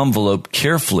open the envelope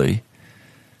carefully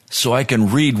so I can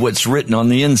read what's written on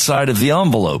the inside of the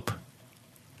envelope.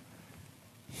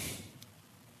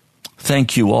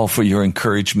 Thank you all for your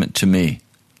encouragement to me.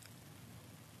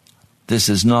 This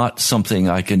is not something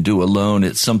I can do alone.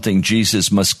 It's something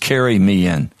Jesus must carry me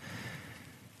in.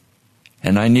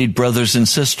 And I need brothers and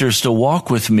sisters to walk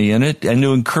with me in it and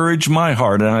to encourage my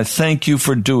heart. And I thank you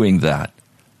for doing that.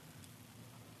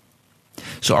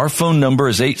 So our phone number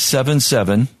is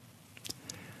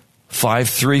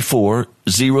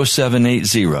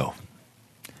 877-534-0780.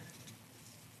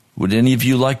 Would any of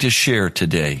you like to share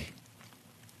today?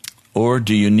 Or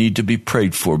do you need to be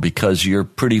prayed for because you're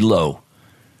pretty low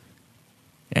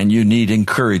and you need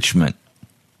encouragement?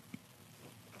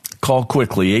 Call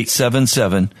quickly,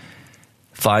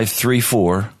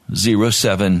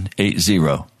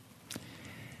 877-534-0780.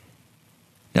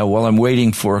 Now, while I'm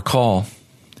waiting for a call,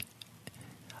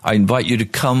 I invite you to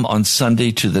come on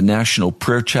Sunday to the National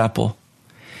Prayer Chapel.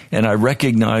 And I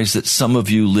recognize that some of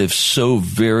you live so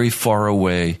very far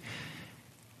away.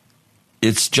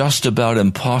 It's just about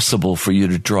impossible for you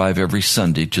to drive every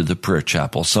Sunday to the prayer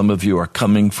chapel. Some of you are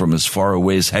coming from as far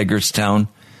away as Hagerstown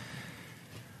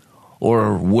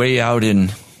or way out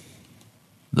in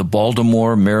the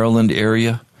Baltimore, Maryland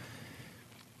area.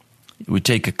 It would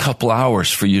take a couple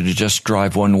hours for you to just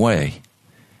drive one way.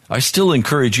 I still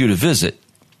encourage you to visit.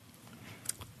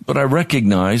 But I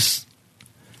recognize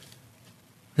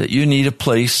that you need a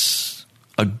place,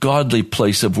 a godly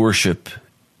place of worship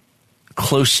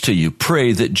close to you.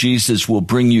 Pray that Jesus will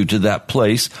bring you to that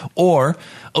place, or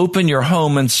open your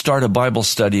home and start a Bible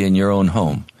study in your own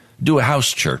home. Do a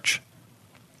house church.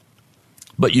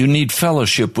 But you need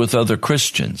fellowship with other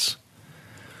Christians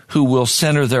who will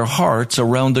center their hearts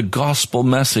around the gospel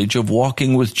message of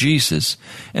walking with Jesus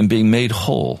and being made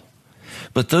whole.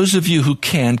 But those of you who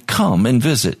can, come and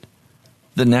visit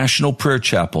the National Prayer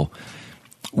Chapel.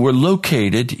 We're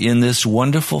located in this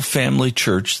wonderful family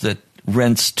church that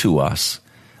rents to us,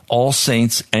 All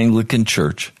Saints Anglican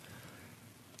Church.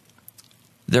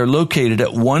 They're located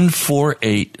at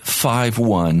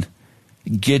 14851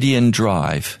 Gideon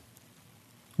Drive,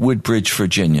 Woodbridge,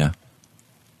 Virginia,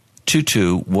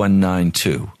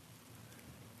 22192.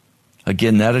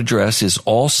 Again, that address is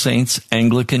All Saints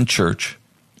Anglican Church,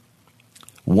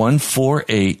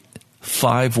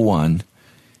 14851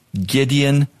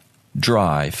 Gideon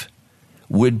Drive,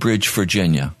 Woodbridge,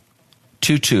 Virginia,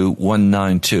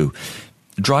 22192.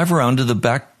 Drive around to the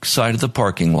back side of the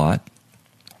parking lot,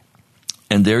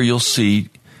 and there you'll see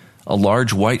a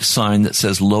large white sign that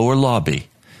says Lower Lobby.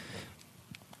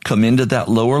 Come into that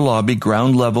lower lobby,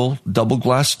 ground level, double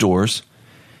glass doors,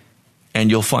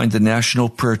 and you'll find the National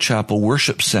Prayer Chapel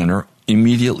Worship Center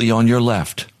immediately on your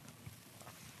left.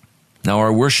 Now,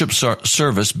 our worship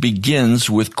service begins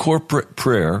with corporate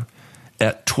prayer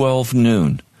at 12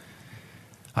 noon.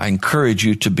 I encourage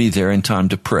you to be there in time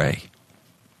to pray.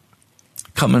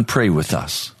 Come and pray with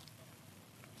us.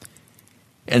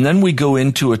 And then we go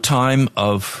into a time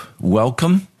of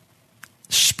welcome,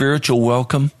 spiritual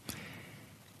welcome,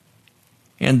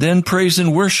 and then praise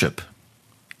and worship.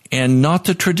 And not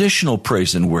the traditional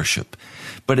praise and worship,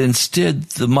 but instead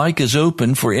the mic is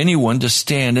open for anyone to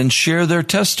stand and share their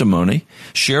testimony,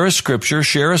 share a scripture,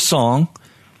 share a song.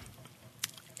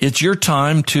 It's your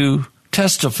time to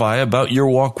testify about your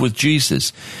walk with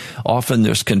Jesus. Often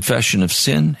there's confession of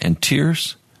sin and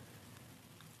tears,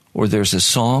 or there's a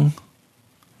song,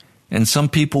 and some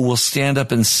people will stand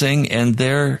up and sing, and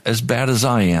they're as bad as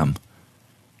I am.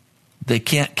 They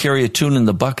can't carry a tune in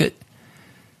the bucket,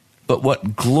 but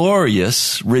what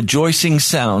glorious, rejoicing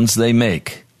sounds they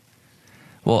make.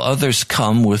 While others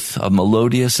come with a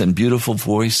melodious and beautiful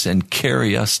voice and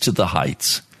carry us to the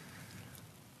heights.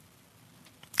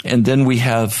 And then we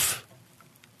have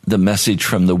the message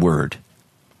from the Word.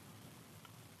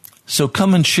 So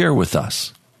come and share with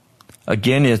us.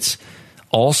 Again, it's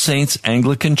All Saints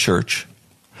Anglican Church,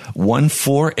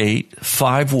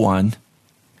 14851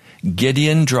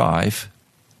 Gideon Drive,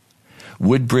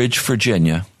 Woodbridge,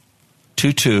 Virginia,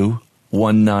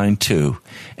 22192.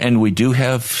 And we do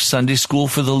have Sunday school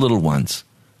for the little ones.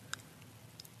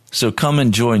 So come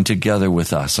and join together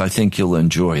with us. I think you'll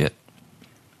enjoy it.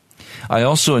 I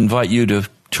also invite you to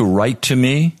write to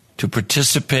me, to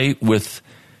participate with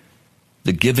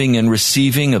the giving and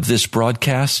receiving of this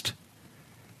broadcast.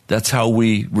 That's how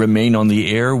we remain on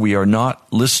the air. We are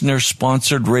not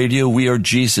listener-sponsored radio. We are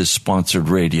Jesus-sponsored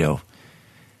radio.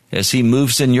 As he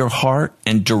moves in your heart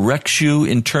and directs you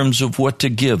in terms of what to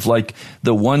give, like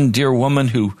the one dear woman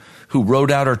who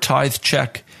wrote out her tithe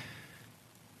check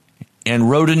and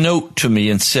wrote a note to me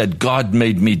and said, God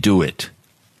made me do it.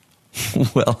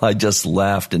 Well, I just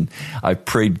laughed and I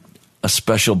prayed a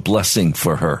special blessing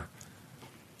for her.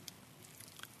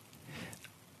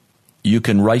 You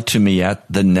can write to me at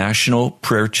the National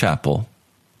Prayer Chapel,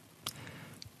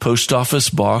 Post Office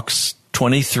Box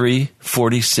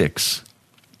 2346,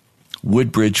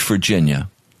 Woodbridge, Virginia,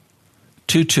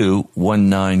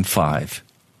 22195.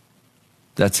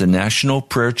 That's the National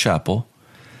Prayer Chapel,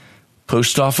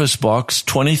 Post Office Box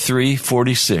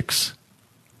 2346,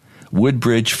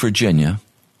 Woodbridge, Virginia,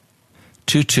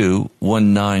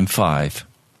 22195.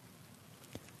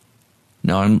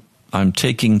 Now, I'm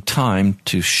taking time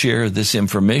to share this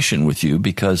information with you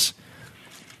because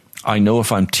I know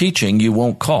if I'm teaching, you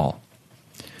won't call.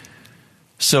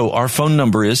 So our phone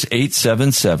number is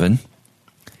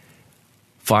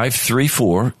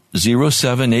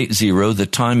 877-534-0780. The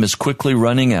time is quickly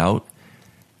running out.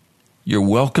 You're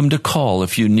welcome to call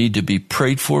if you need to be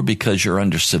prayed for because you're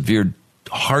under severe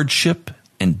hardship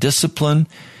and discipline,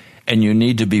 and you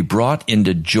need to be brought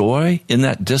into joy in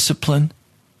that discipline.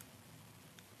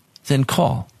 Then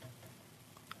call.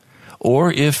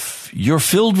 Or if you're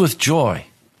filled with joy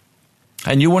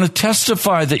and you want to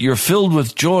testify that you're filled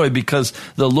with joy because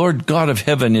the Lord God of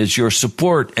heaven is your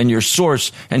support and your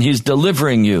source and he's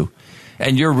delivering you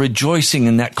and you're rejoicing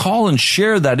in that, call and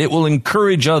share that. It will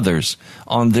encourage others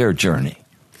on their journey.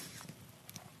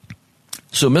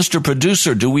 So, Mr.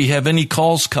 Producer, do we have any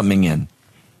calls coming in?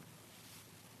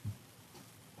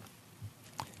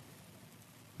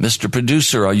 Mr.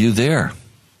 Producer, are you there?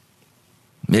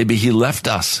 Maybe he left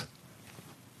us.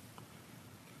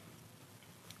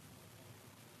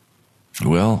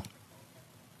 Well,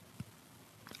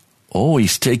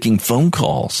 he's taking phone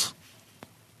calls.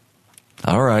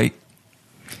 All right.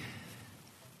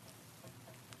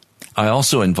 I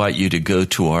also invite you to go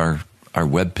to our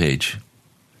webpage,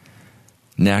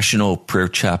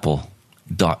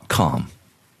 nationalprayerchapel.com.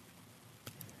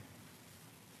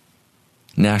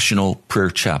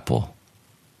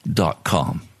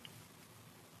 nationalprayerchapel.com.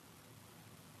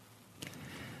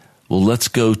 Well, let's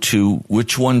go to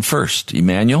which one first?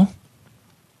 Emmanuel?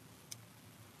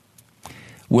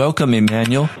 Welcome,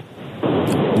 Emmanuel.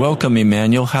 Welcome,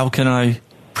 Emmanuel. How can I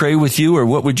pray with you, or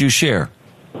what would you share?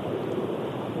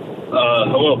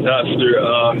 Hello, Pastor.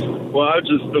 Well, I've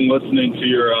just been listening to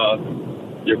your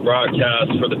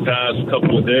broadcast for the past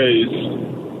couple of days.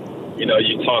 You know,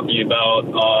 you talking about,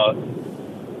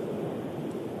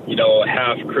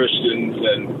 half Christians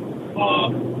and,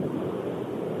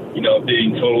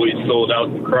 being totally sold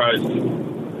out to Christ.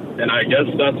 And I guess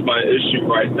that's my issue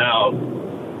right now,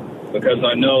 because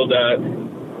I know that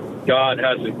God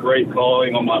has a great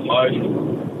calling on my life,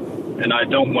 and I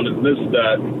don't want to miss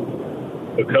that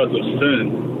because of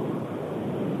sin.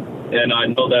 And I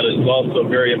know that it's also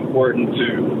very important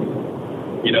to,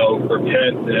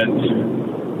 repent and to,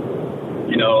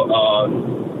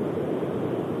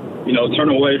 turn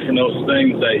away from those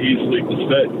things that easily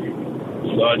beset you.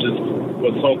 So I just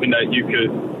was hoping that you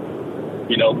could,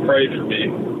 pray for me,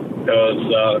 because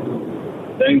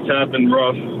things have been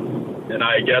rough, and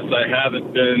I guess I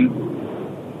haven't been,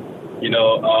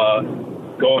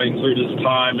 going through this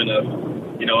time in a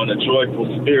joyful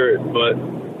spirit, but,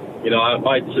 I'd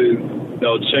like to,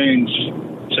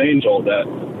 change all that.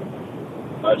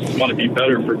 I just want to be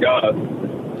better for God.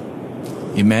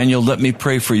 Emmanuel, let me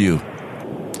pray for you.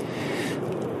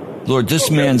 Lord, this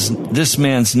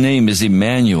man's name is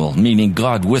Emmanuel, meaning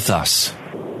God with us.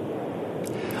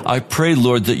 I pray,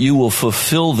 Lord, that you will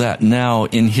fulfill that now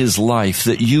in his life,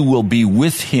 that you will be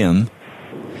with him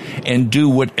and do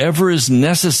whatever is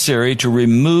necessary to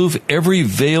remove every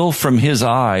veil from his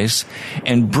eyes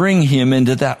and bring him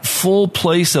into that full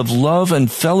place of love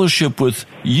and fellowship with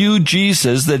you,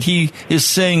 Jesus, that he is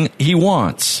saying he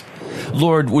wants.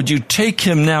 Lord, would you take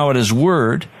him now at his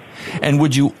word, and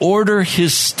would you order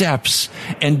his steps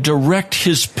and direct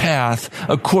his path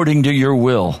according to your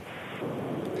will?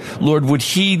 Lord, would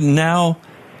he now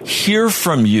hear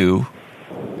from you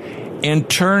and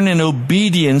turn in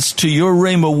obedience to your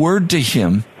rhema word to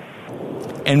him?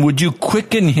 And would you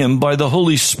quicken him by the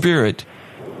Holy Spirit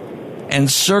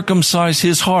and circumcise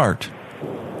his heart?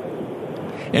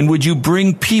 And would you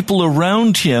bring people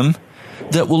around him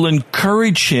that will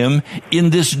encourage him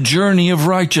in this journey of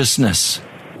righteousness?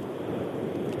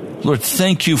 Lord,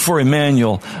 thank you for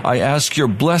Emmanuel. I ask your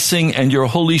blessing and your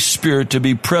Holy Spirit to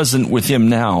be present with him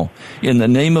now. In the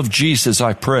name of Jesus,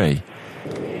 I pray.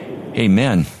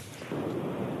 Amen.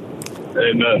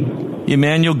 Amen.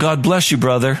 Emmanuel, God bless you,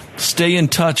 brother. Stay in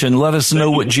touch and let us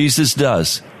know what Jesus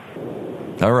does.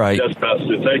 All right. Yes,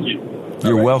 Pastor. Thank you.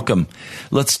 You're welcome.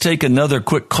 Let's take another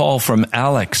quick call from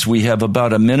Alex. We have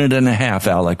about a minute and a half,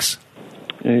 Alex.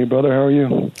 Hey, brother, how are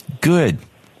you? Good.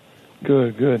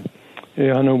 Good.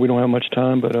 Yeah, I know we don't have much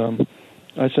time, but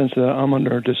I sense that I'm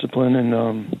under discipline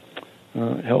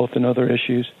and health and other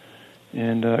issues,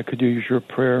 and I could use your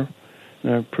prayer,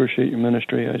 and I appreciate your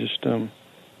ministry. I just...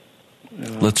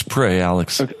 Let's pray,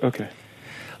 Alex. Okay.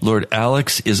 Lord,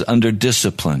 Alex is under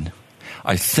discipline.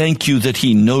 I thank you that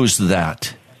he knows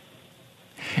that.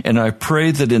 And I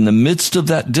pray that in the midst of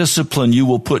that discipline, you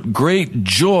will put great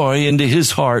joy into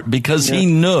his heart because he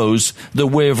knows the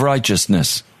way of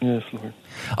righteousness. Yes, Lord.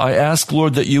 I ask,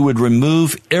 Lord, that you would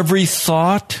remove every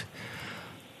thought,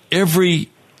 every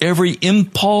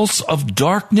impulse of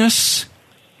darkness,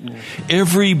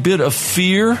 every bit of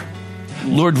fear.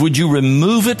 Lord, would you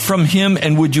remove it from him,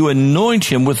 and would you anoint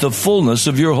him with the fullness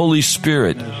of your Holy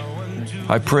Spirit?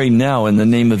 I pray now in the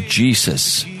name of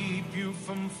Jesus.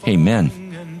 Amen.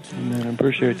 Amen. I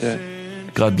appreciate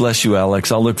that. God bless you,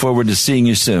 Alex. I'll look forward to seeing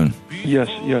you soon. Yes.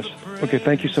 Okay,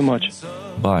 thank you so much.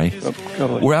 Bye. God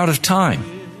bless. We're out of time.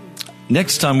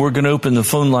 Next time, we're going to open the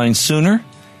phone line sooner.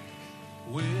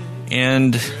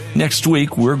 And next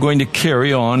week, we're going to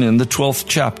carry on in the 12th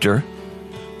chapter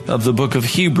of the book of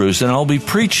Hebrews. And I'll be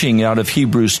preaching out of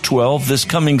Hebrews 12 this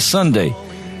coming Sunday.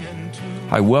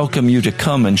 I welcome you to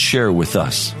come and share with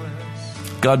us.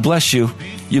 God bless you.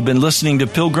 You've been listening to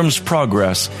Pilgrim's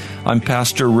Progress. I'm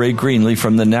Pastor Ray Greenlee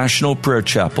from the National Prayer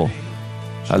Chapel.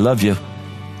 I love you.